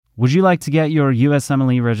Would you like to get your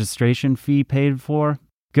USMLE registration fee paid for?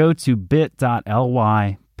 Go to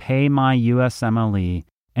bit.ly, pay my USMLE,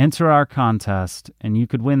 enter our contest, and you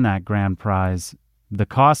could win that grand prize. The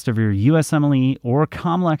cost of your USMLE or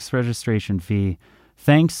Comlex registration fee,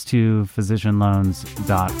 thanks to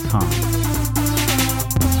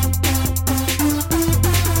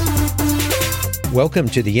physicianloans.com. Welcome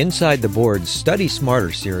to the Inside the Board Study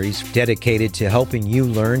Smarter series dedicated to helping you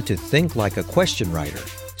learn to think like a question writer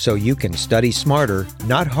so you can study smarter,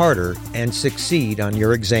 not harder, and succeed on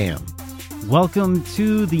your exam. Welcome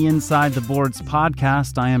to the Inside the Boards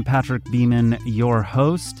podcast. I am Patrick Beeman, your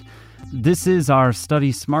host. This is our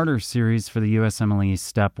Study Smarter series for the USMLE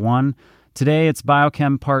Step 1. Today it's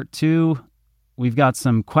Biochem Part 2. We've got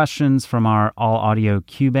some questions from our all-audio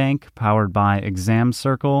QBank powered by Exam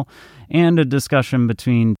Circle and a discussion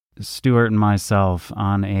between Stuart and myself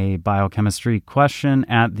on a biochemistry question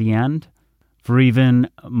at the end. For even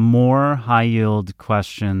more high-yield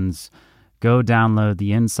questions, go download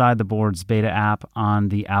the Inside the Boards beta app on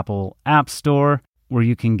the Apple App Store, where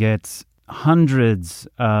you can get hundreds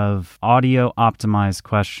of audio-optimized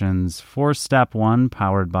questions for Step 1,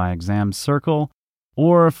 powered by Exam Circle,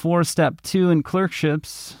 or for Step 2 in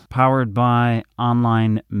clerkships, powered by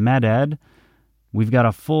Online MedEd. We've got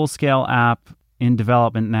a full-scale app in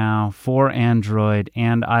development now for Android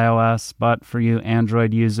and iOS, but for you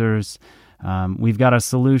Android users, we've got a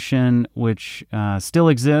solution which still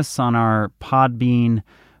exists on our Podbean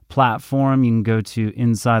platform. You can go to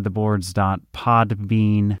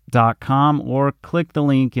insidetheboards.podbean.com or click the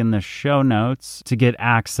link in the show notes to get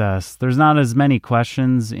access. There's not as many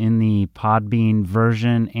questions in the Podbean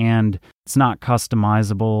version, and it's not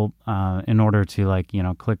customizable in order to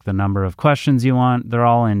click the number of questions you want. They're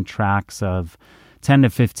all in tracks of 10 to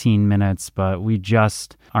 15 minutes, but we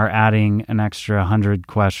just are adding an extra 100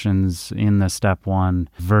 questions in the Step 1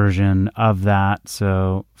 version of that.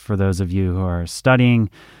 So for those of you who are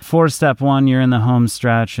studying for Step 1, you're in the home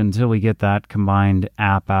stretch until we get that combined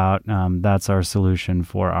app out. That's our solution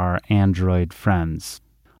for our Android friends.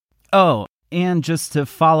 Oh, and just to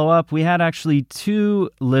follow up, we had actually 2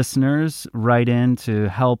 listeners write in to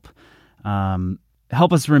help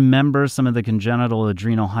us remember some of the congenital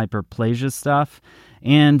adrenal hyperplasia stuff.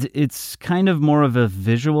 And it's kind of more of a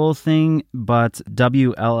visual thing, but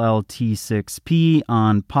WLLT6P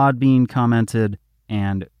on Podbean commented,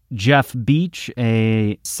 and Jeff Beach,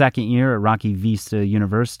 a second year at Rocky Vista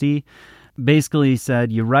University, basically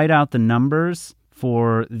said you write out the numbers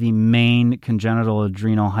for the main congenital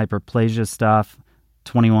adrenal hyperplasia stuff,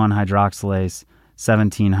 21-hydroxylase,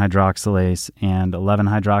 17-hydroxylase, and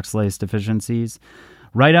 11-hydroxylase deficiencies.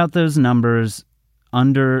 Write out those numbers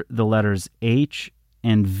under the letters H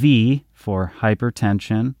and V for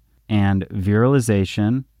hypertension and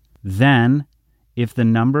virilization. Then, if the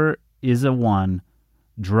number is a 1,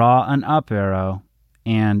 draw an up arrow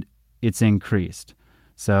and it's increased.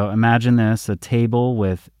 So imagine this, a table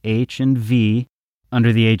with H and V.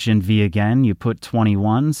 Under the H and V again, you put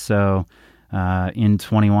 21. So in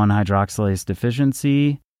 21-hydroxylase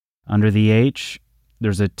deficiency, under the H,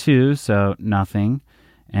 there's a 2, so nothing.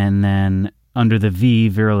 And then under the V,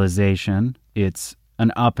 virilization, it's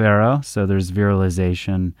an up arrow, so there's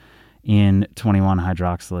virilization in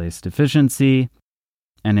 21-hydroxylase deficiency.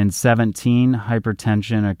 And in 17,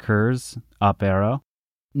 hypertension occurs, up arrow,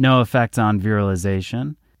 no effect on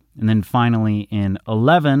virilization. And then finally, in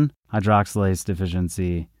 11-hydroxylase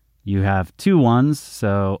deficiency, you have 2 1s,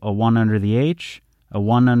 so a 1 under the H, a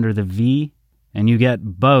 1 under the V, and you get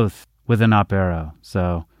both with an up arrow.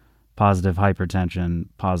 So positive hypertension,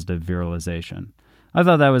 positive virilization. I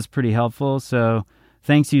thought that was pretty helpful, so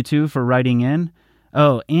thanks you two for writing in.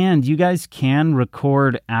 Oh, and you guys can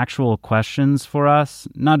record actual questions for us,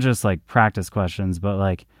 not just like practice questions, but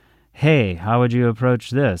like, hey, how would you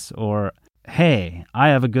approach this? Or, hey, I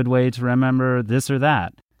have a good way to remember this or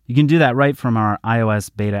that. You can do that right from our iOS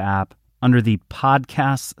beta app. Under the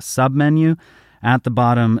podcasts submenu, at the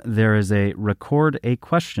bottom, there is a record a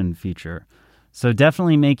question feature. So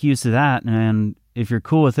definitely make use of that, and if you're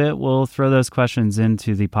cool with it, we'll throw those questions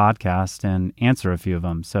into the podcast and answer a few of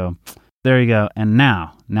them. So there you go. And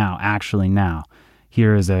now,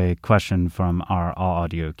 here is a question from our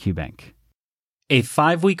all-audio QBank. A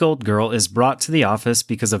 5-week-old girl is brought to the office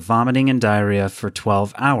because of vomiting and diarrhea for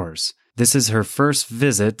 12 hours. This is her first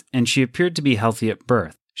visit, and she appeared to be healthy at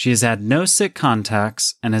birth. She has had no sick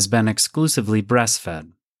contacts and has been exclusively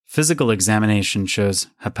breastfed. Physical examination shows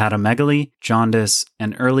hepatomegaly, jaundice,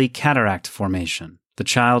 and early cataract formation. The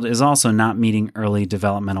child is also not meeting early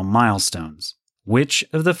developmental milestones. Which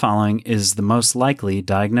of the following is the most likely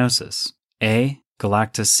diagnosis? A.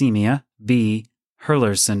 Galactosemia. B.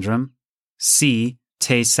 Hurler syndrome, C.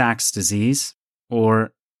 Tay-Sachs disease,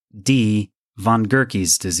 or D. von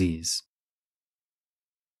Gerke's disease?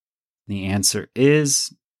 The answer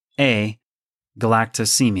is A.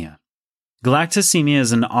 Galactosemia. Galactosemia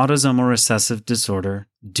is an autosomal recessive disorder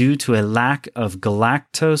due to a lack of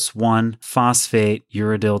galactose-1 phosphate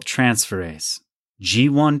uridyl transferase,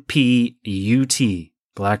 G1P-UT.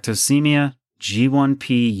 Galactosemia,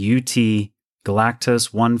 G1P-UT,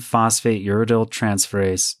 galactose-1 phosphate uridyl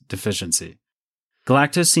transferase deficiency.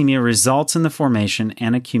 Galactosemia results in the formation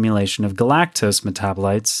and accumulation of galactose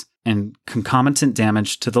metabolites and concomitant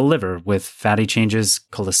damage to the liver with fatty changes,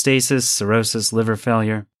 cholestasis, cirrhosis, liver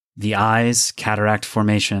failure, the eyes, cataract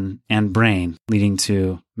formation, and brain, leading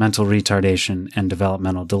to mental retardation and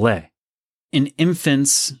developmental delay. In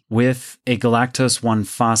infants with a galactose-1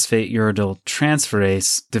 phosphate uridyl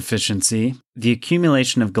transferase deficiency, the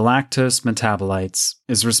accumulation of galactose metabolites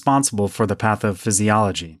is responsible for the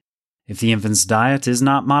pathophysiology. If the infant's diet is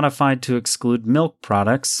not modified to exclude milk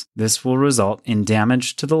products, this will result in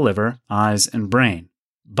damage to the liver, eyes, and brain.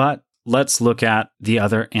 But let's look at the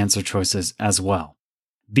other answer choices as well.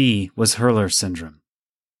 B was Hurler syndrome.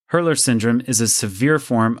 Hurler syndrome is a severe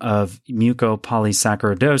form of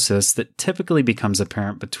mucopolysaccharidosis that typically becomes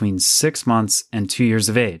apparent between 6 months and 2 years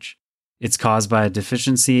of age. It's caused by a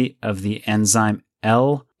deficiency of the enzyme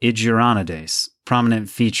L-iduronidase. Prominent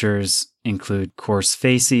features include coarse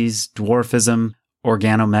facies, dwarfism,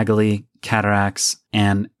 organomegaly, cataracts,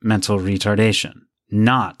 and mental retardation,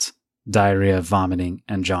 not diarrhea, vomiting,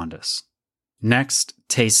 and jaundice. Next,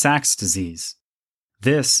 Tay-Sachs disease.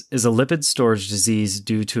 This is a lipid storage disease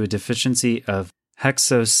due to a deficiency of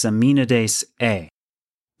hexosaminidase A.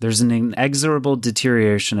 There's an inexorable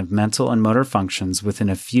deterioration of mental and motor functions within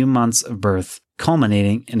a few months of birth,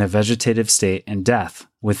 culminating in a vegetative state and death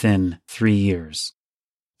within 3 years.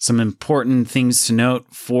 Some important things to note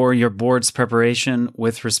for your board's preparation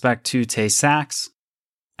with respect to Tay-Sachs.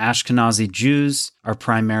 Ashkenazi Jews are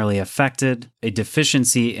primarily affected. A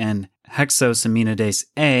deficiency in hexosaminidase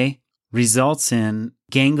A results in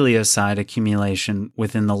ganglioside accumulation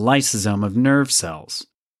within the lysosome of nerve cells.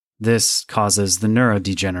 This causes the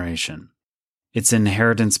neurodegeneration. Its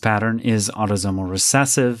inheritance pattern is autosomal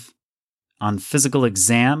recessive. On physical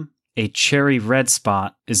exam, a cherry red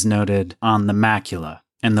spot is noted on the macula,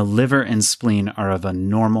 and the liver and spleen are of a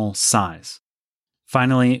normal size.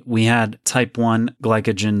 Finally, we had type 1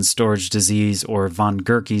 glycogen storage disease, or von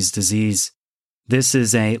Gerke's disease. This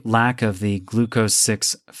is a lack of the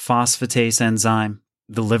glucose-6 phosphatase enzyme.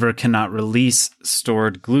 The liver cannot release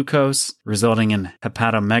stored glucose, resulting in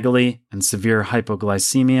hepatomegaly and severe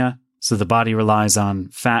hypoglycemia, so the body relies on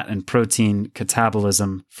fat and protein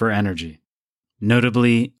catabolism for energy.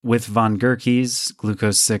 Notably, with von Gerke's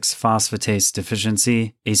glucose-6 phosphatase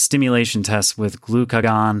deficiency, a stimulation test with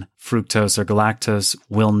glucagon, fructose, or galactose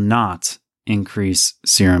will not increase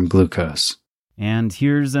serum glucose. And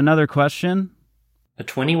here's another question. A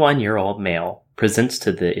 21-year-old male presents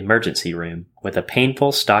to the emergency room with a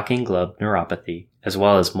painful stocking glove neuropathy, as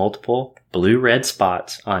well as multiple blue-red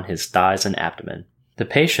spots on his thighs and abdomen. The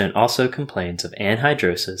patient also complains of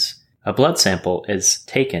anhidrosis. A blood sample is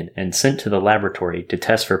taken and sent to the laboratory to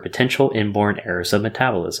test for potential inborn errors of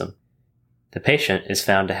metabolism. The patient is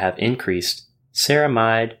found to have increased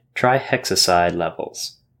ceramide trihexoside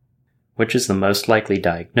levels. Which is the most likely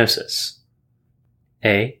diagnosis?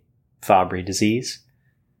 A. Fabry disease.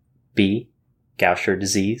 B. Gaucher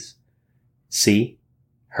disease. C.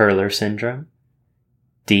 Hurler syndrome.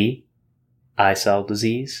 D. Eye-cell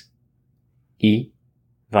disease. E.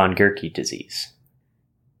 Von Gerke disease.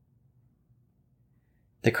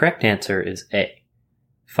 The correct answer is A.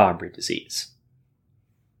 Fabry disease.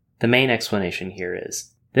 The main explanation here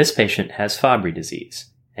is, this patient has Fabry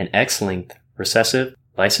disease, an X-linked recessive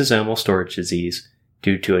lysosomal storage disease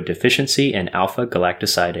due to a deficiency in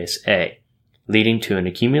alpha-galactosidase A, leading to an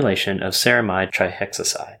accumulation of ceramide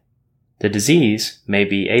trihexoside. The disease may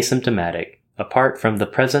be asymptomatic apart from the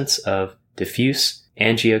presence of diffuse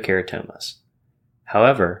angiokeratomas.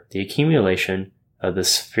 However, the accumulation of the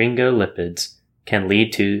sphingolipids can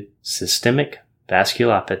lead to systemic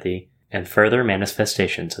vasculopathy and further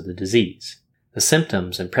manifestations of the disease. The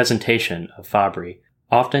symptoms and presentation of Fabry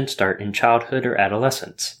often start in childhood or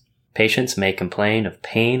adolescence. Patients may complain of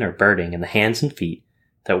pain or burning in the hands and feet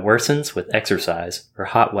that worsens with exercise or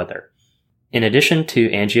hot weather. In addition to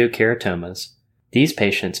angiokeratomas, these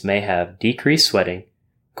patients may have decreased sweating,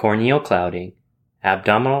 corneal clouding,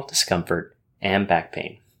 abdominal discomfort, and back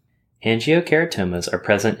pain. Angiokeratomas are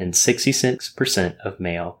present in 66% of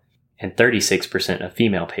male and 36% of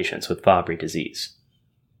female patients with Fabry disease.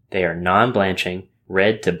 They are non-blanching,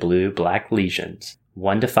 red to blue-black lesions,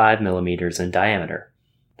 1 to 5 millimeters in diameter.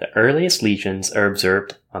 The earliest lesions are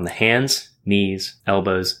observed on the hands, knees,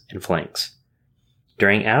 elbows, and flanks.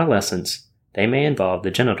 During adolescence, they may involve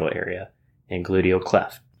the genital area and gluteal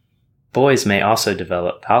cleft. Boys may also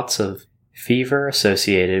develop bouts of fever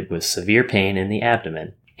associated with severe pain in the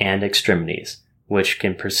abdomen and extremities, which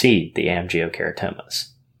can precede the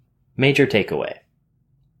angiokeratomas. Major takeaway: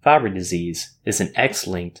 Fabry disease is an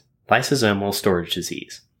X-linked lysosomal storage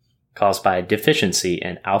disease caused by a deficiency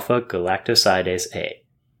in alpha-galactosidase A,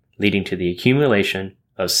 leading to the accumulation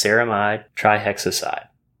of ceramide trihexoside.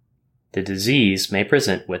 The disease may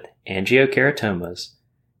present with angiokeratomas,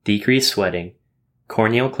 decreased sweating,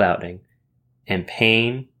 corneal clouding, and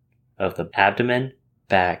pain of the abdomen,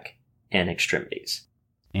 back, and extremities.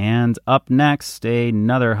 And up next,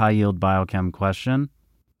 another high-yield biochem question.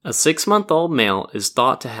 A 6-month-old male is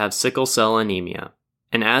thought to have sickle cell anemia,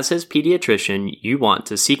 and as his pediatrician, you want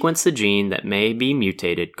to sequence the gene that may be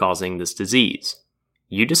mutated causing this disease.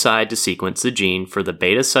 You decide to sequence the gene for the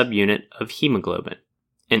beta subunit of hemoglobin.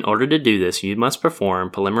 In order to do this, you must perform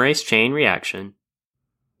polymerase chain reaction.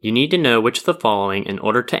 You need to know which of the following in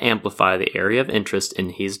order to amplify the area of interest in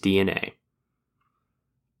his DNA.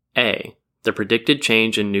 A. The predicted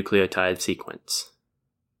change in nucleotide sequence.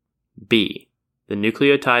 B. The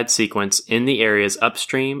nucleotide sequence in the areas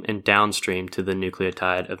upstream and downstream to the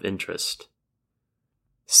nucleotide of interest.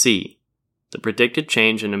 C. The predicted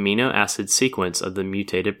change in amino acid sequence of the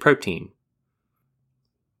mutated protein.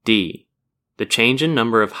 D. The change in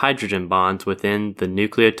number of hydrogen bonds within the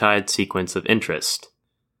nucleotide sequence of interest.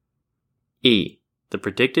 E. The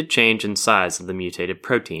predicted change in size of the mutated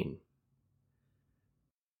protein.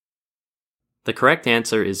 The correct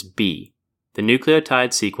answer is B. The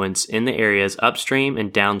nucleotide sequence in the areas upstream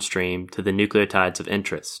and downstream to the nucleotides of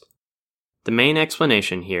interest. The main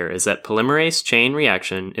explanation here is that polymerase chain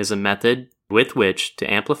reaction is a method with which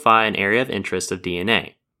to amplify an area of interest of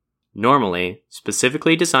DNA. Normally,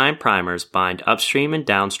 specifically designed primers bind upstream and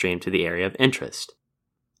downstream to the area of interest.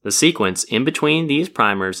 The sequence in between these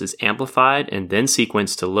primers is amplified and then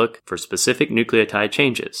sequenced to look for specific nucleotide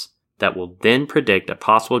changes that will then predict a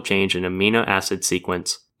possible change in amino acid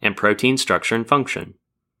sequence and protein structure and function.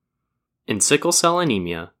 In sickle cell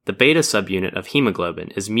anemia, the beta subunit of hemoglobin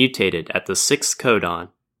is mutated at the 6th codon,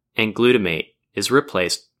 and glutamate is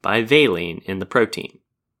replaced by valine in the protein.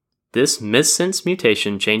 This missense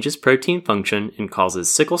mutation changes protein function and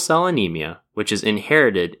causes sickle cell anemia, which is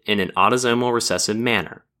inherited in an autosomal recessive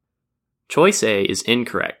manner. Choice A is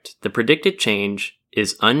incorrect. The predicted change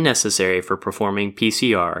is unnecessary for performing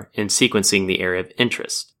PCR and sequencing the area of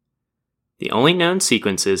interest. The only known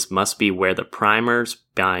sequences must be where the primers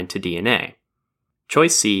bind to DNA.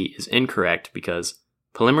 Choice C is incorrect because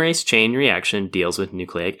polymerase chain reaction deals with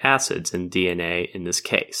nucleic acids in DNA in this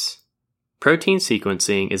case. Protein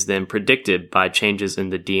sequencing is then predicted by changes in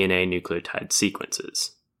the DNA nucleotide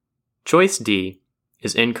sequences. Choice D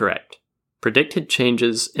is incorrect. Predicted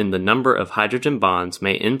changes in the number of hydrogen bonds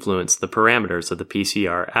may influence the parameters of the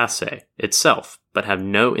PCR assay itself, but have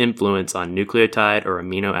no influence on nucleotide or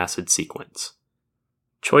amino acid sequence.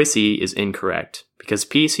 Choice E is incorrect because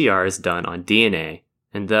PCR is done on DNA,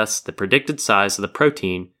 and thus the predicted size of the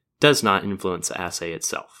protein does not influence the assay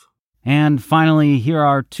itself. And finally, here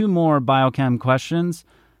are 2 more biochem questions.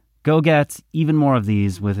 Go get even more of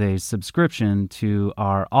these with a subscription to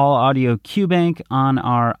our all-audio QBank on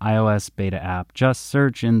our iOS beta app. Just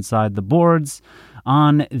search Inside the Boards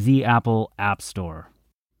on the Apple App Store.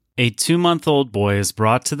 A 2-month-old boy is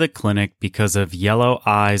brought to the clinic because of yellow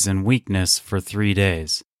eyes and weakness for 3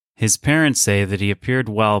 days. His parents say that he appeared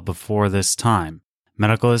well before this time.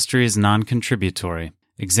 Medical history is non-contributory.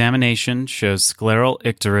 Examination shows scleral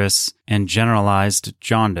icterus and generalized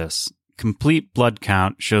jaundice. Complete blood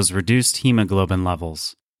count shows reduced hemoglobin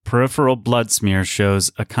levels. Peripheral blood smear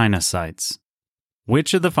shows echinocytes.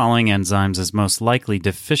 Which of the following enzymes is most likely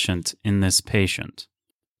deficient in this patient?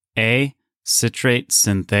 A. Citrate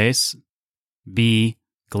synthase. B.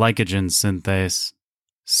 Glycogen synthase.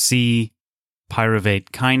 C.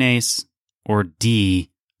 Pyruvate kinase. Or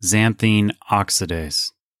D. Xanthine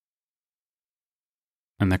oxidase.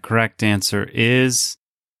 And the correct answer is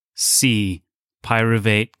C.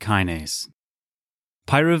 Pyruvate kinase.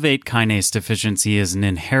 Pyruvate kinase deficiency is an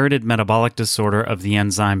inherited metabolic disorder of the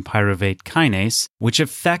enzyme pyruvate kinase, which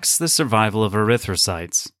affects the survival of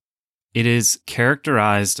erythrocytes. It is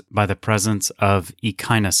characterized by the presence of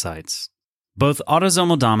echinocytes. Both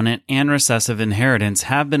autosomal dominant and recessive inheritance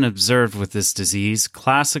have been observed with this disease.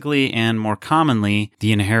 Classically and more commonly,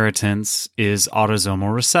 the inheritance is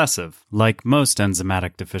autosomal recessive, like most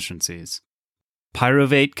enzymatic deficiencies.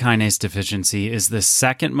 Pyruvate kinase deficiency is the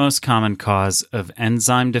second most common cause of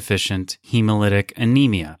enzyme-deficient hemolytic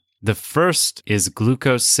anemia. The first is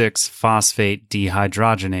glucose 6-phosphate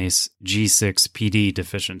dehydrogenase G6PD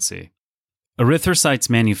deficiency. Erythrocytes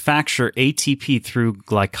manufacture ATP through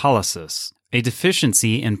glycolysis. A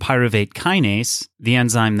deficiency in pyruvate kinase, the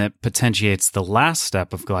enzyme that potentiates the last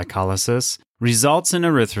step of glycolysis, results in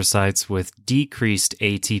erythrocytes with decreased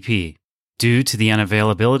ATP. Due to the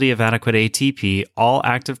unavailability of adequate ATP, all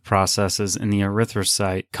active processes in the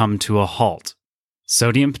erythrocyte come to a halt.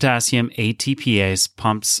 Sodium-potassium ATPase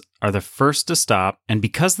pumps are the first to stop, and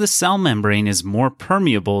because the cell membrane is more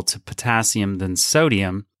permeable to potassium than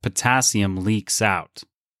sodium, potassium leaks out.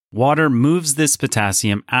 Water moves this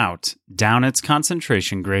potassium out, down its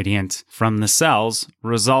concentration gradient from the cells,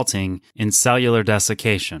 resulting in cellular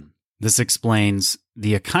desiccation. This explains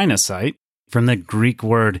the echinocyte, from the Greek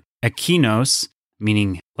word echinos,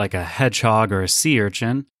 meaning like a hedgehog or a sea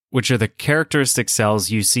urchin, which are the characteristic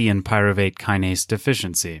cells you see in pyruvate kinase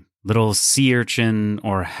deficiency. Little sea urchin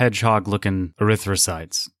or hedgehog-looking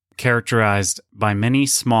erythrocytes, characterized by many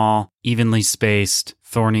small, evenly spaced,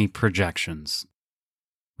 thorny projections.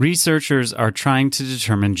 Researchers are trying to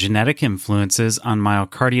determine genetic influences on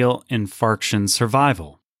myocardial infarction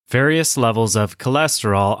survival. Various levels of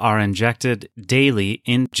cholesterol are injected daily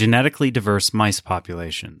in genetically diverse mice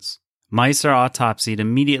populations. Mice are autopsied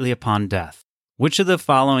immediately upon death. Which of the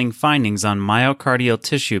following findings on myocardial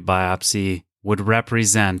tissue biopsy would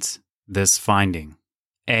represent this finding?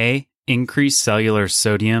 A. Increased cellular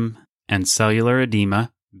sodium and cellular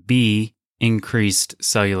edema. B. Increased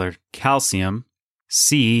cellular calcium.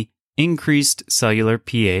 C. Increased cellular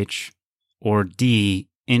pH. Or D.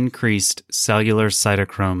 Increased cellular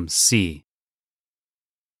cytochrome C.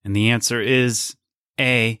 And the answer is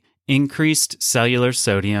A. Increased cellular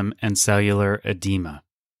sodium and cellular edema.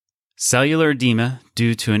 Cellular edema,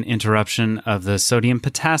 due to an interruption of the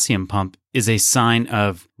sodium-potassium pump, is a sign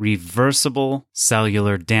of reversible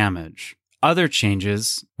cellular damage. Other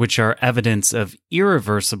changes, which are evidence of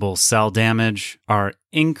irreversible cell damage, are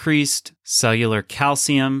increased cellular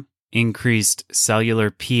calcium, increased cellular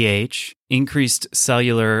pH, increased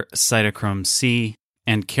cellular cytochrome C,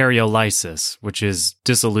 and karyolysis, which is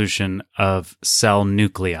dissolution of cell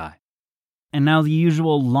nuclei. And now the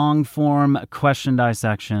usual long-form question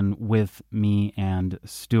dissection with me and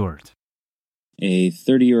Stuart. A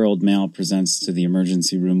 30-year-old male presents to the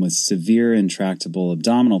emergency room with severe intractable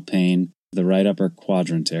abdominal pain, the right upper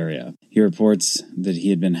quadrant area. He reports that he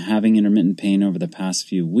had been having intermittent pain over the past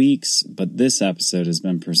few weeks, but this episode has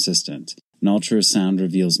been persistent. An ultrasound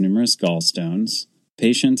reveals numerous gallstones.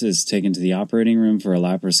 Patient is taken to the operating room for a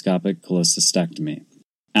laparoscopic cholecystectomy.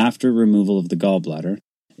 After removal of the gallbladder,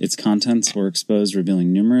 its contents were exposed,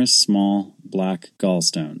 revealing numerous small black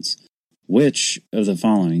gallstones. Which of the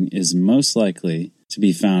following is most likely to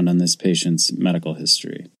be found on this patient's medical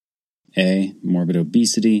history? A. Morbid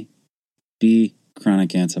obesity. B.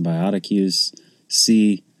 Chronic antibiotic use.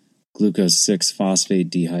 C. Glucose 6-phosphate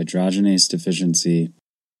dehydrogenase deficiency.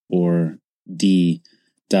 Or D.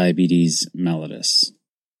 Diabetes mellitus.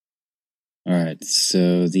 Alright,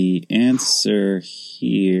 so the answer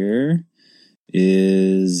here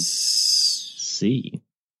is C.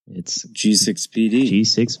 It's G6PD.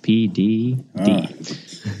 G6PD.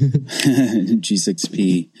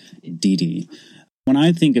 G6PD. When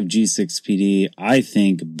I think of G6PD, I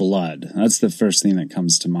think blood. That's the first thing that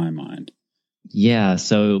comes to my mind. Yeah,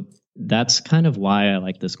 so that's kind of why I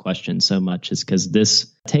like this question so much, is because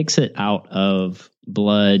this takes it out of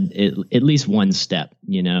blood at least one step,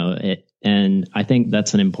 and I think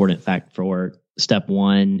that's an important fact for step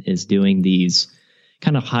one, is doing these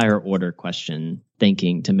kind of higher order question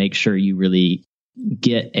thinking to make sure you really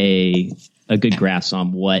get a good grasp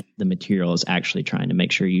on what the material is actually trying to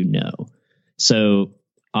make sure you know. So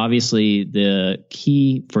obviously the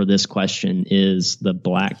key for this question is the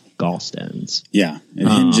black gallstones. Yeah, it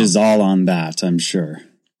hinges all on that, I'm sure.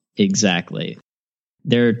 Exactly.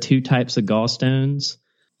 There are two types of gallstones.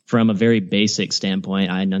 From a very basic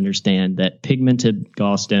standpoint, I understand that pigmented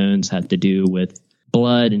gallstones have to do with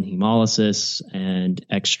blood and hemolysis and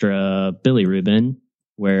extra bilirubin,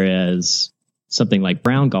 whereas something like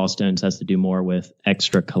brown gallstones has to do more with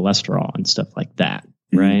extra cholesterol and stuff like that,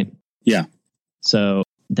 right? Yeah. So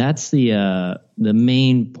that's the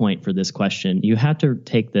main point for this question. You have to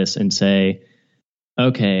take this and say,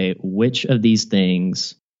 okay, which of these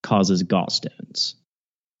things causes gallstones?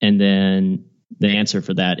 And then the answer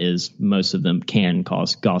for that is most of them can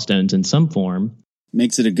cause gallstones in some form.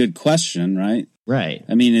 Makes it a good question, right? Right.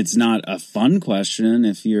 I mean, it's not a fun question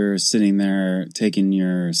if you're sitting there taking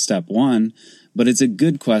your step one, But it's a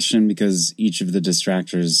good question because each of the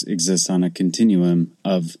distractors exists on a continuum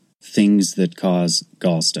of things that cause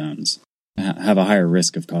gallstones, have a higher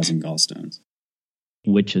risk of causing gallstones.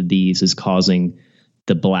 Which of these is causing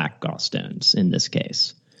the black gallstones in this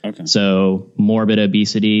case? Okay. So morbid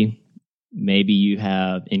obesity, maybe you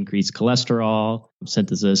have increased cholesterol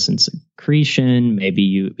synthesis and secretion. Maybe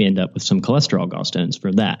you end up with some cholesterol gallstones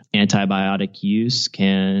from that. Antibiotic use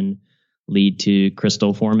can lead to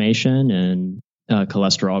crystal formation and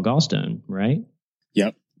cholesterol gallstone, right?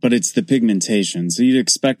 Yep. But it's the pigmentation. So you'd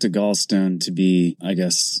expect a gallstone to be, I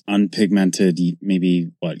guess, unpigmented,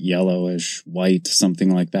 maybe yellowish, white, something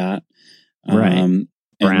like that. Right.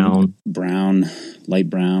 Brown, light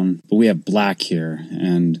brown. But we have black here.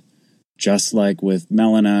 And just like with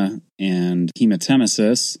melena and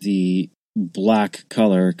hematemesis, the black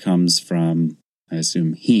color comes from, I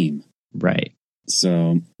assume, heme. Right.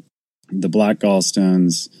 So the black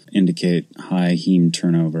gallstones indicate high heme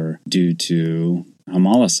turnover due to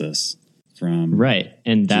hemolysis from right.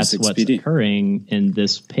 And that's G6PD. What's occurring in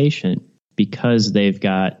this patient because they've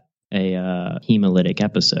got a hemolytic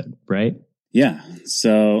episode, right? Yeah.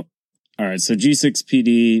 So, all right. So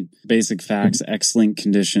G6PD, basic facts, X-linked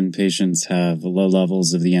condition patients have low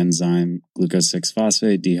levels of the enzyme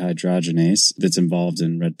glucose-6-phosphate dehydrogenase that's involved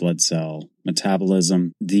in red blood cell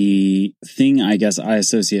metabolism. The thing I guess I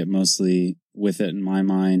associate mostly with it in my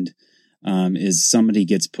mind is somebody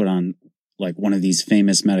gets put on like one of these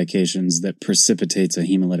famous medications that precipitates a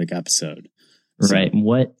hemolytic episode. Right.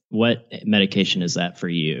 What medication is that for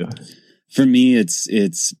you? For me, it's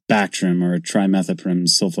Bactrim or trimethoprim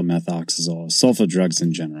sulfamethoxazole, sulfa drugs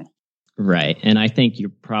in general. Right. And I think you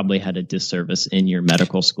probably had a disservice in your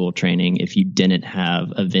medical school training if you didn't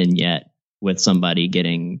have a vignette with somebody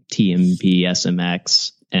getting TMP,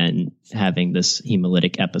 SMX, and having this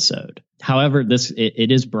hemolytic episode. However,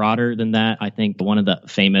 it is broader than that. I think one of the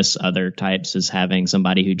famous other types is having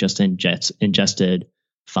somebody who just ingested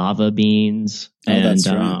fava beans. That's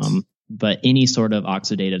right. But any sort of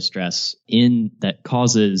oxidative stress that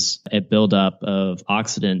causes a buildup of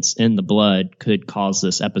oxidants in the blood could cause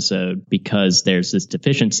this episode because there's this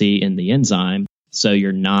deficiency in the enzyme. So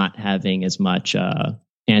you're not having as much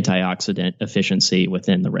antioxidant efficiency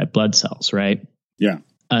within the red blood cells, right? Yeah.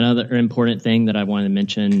 Another important thing that I want to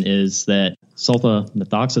mention is that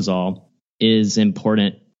sulfamethoxazole is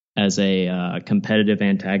important as a competitive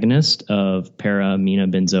antagonist of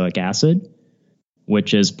para-aminobenzoic acid,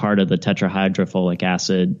 which is part of the tetrahydrofolic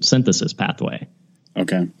acid synthesis pathway.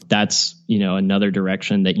 Okay. That's, another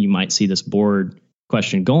direction that you might see this board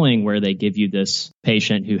question going, where they give you this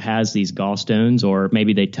patient who has these gallstones, or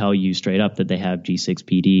maybe they tell you straight up that they have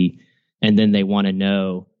G6PD, and then they want to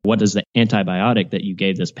know, what does the antibiotic that you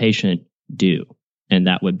gave this patient do? And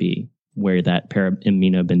that would be where that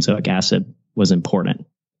para-aminobenzoic acid was important.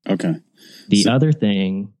 Okay. The other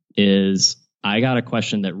thing is, I got a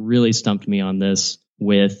question that really stumped me on this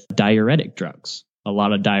with diuretic drugs. A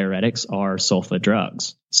lot of diuretics are sulfa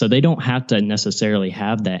drugs. So they don't have to necessarily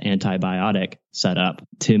have that antibiotic set up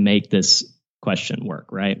to make this question work,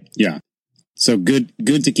 right? Yeah. So good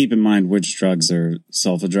to keep in mind which drugs are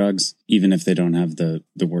sulfa drugs, even if they don't have the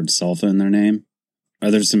word sulfa in their name.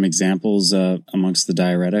 Are there some examples amongst the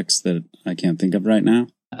diuretics that I can't think of right now?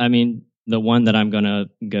 I mean, the one that I'm going to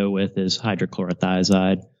go with is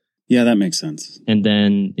hydrochlorothiazide. Yeah, that makes sense. And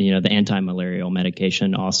then, the anti-malarial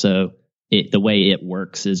medication also, the way it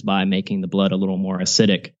works is by making the blood a little more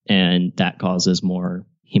acidic, and that causes more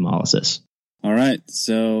hemolysis. All right.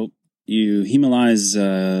 So you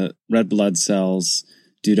hemolyze red blood cells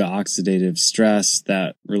due to oxidative stress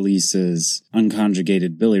that releases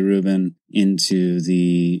unconjugated bilirubin into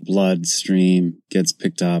the bloodstream, gets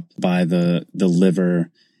picked up by the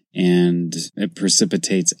liver, and it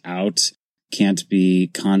precipitates out, can't be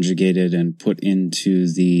conjugated and put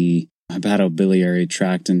into the hepatobiliary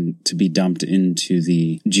tract and to be dumped into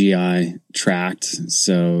the GI tract.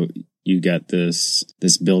 So you get this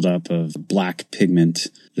buildup of black pigment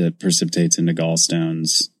that precipitates into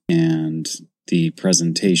gallstones and the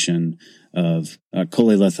presentation of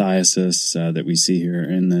cholelithiasis that we see here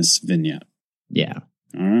in this vignette. Yeah.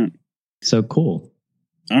 All right. So cool.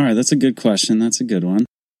 All right. That's a good question. That's a good one.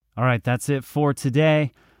 All right. That's it for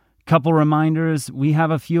today. Couple reminders. We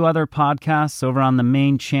have a few other podcasts over on the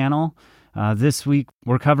main channel. This week,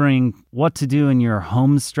 we're covering what to do in your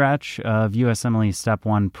home stretch of USMLE Step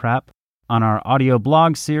 1 Prep on our audio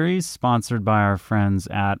blog series, sponsored by our friends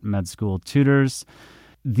at Med School Tutors.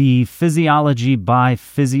 The Physiology by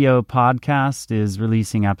Physio podcast is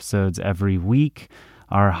releasing episodes every week.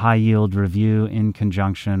 Our high yield review in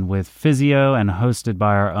conjunction with Physio and hosted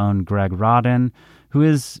by our own Greg Rodden, who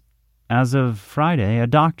is as of Friday, a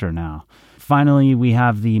doctor now. Finally, we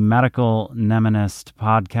have the Medical Mnemonist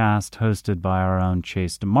podcast hosted by our own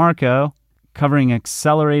Chase DeMarco, covering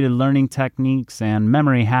accelerated learning techniques and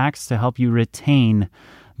memory hacks to help you retain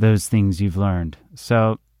those things you've learned.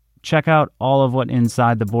 So check out all of what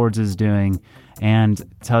Inside the Boards is doing and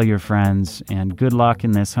tell your friends, and good luck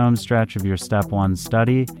in this home stretch of your Step 1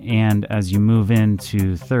 study and as you move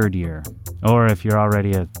into third year. Or if you're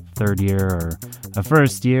already a third year or a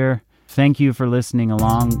first year, thank you for listening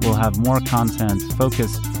along. We'll have more content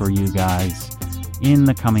focused for you guys in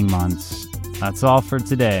the coming months. That's all for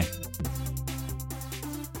today.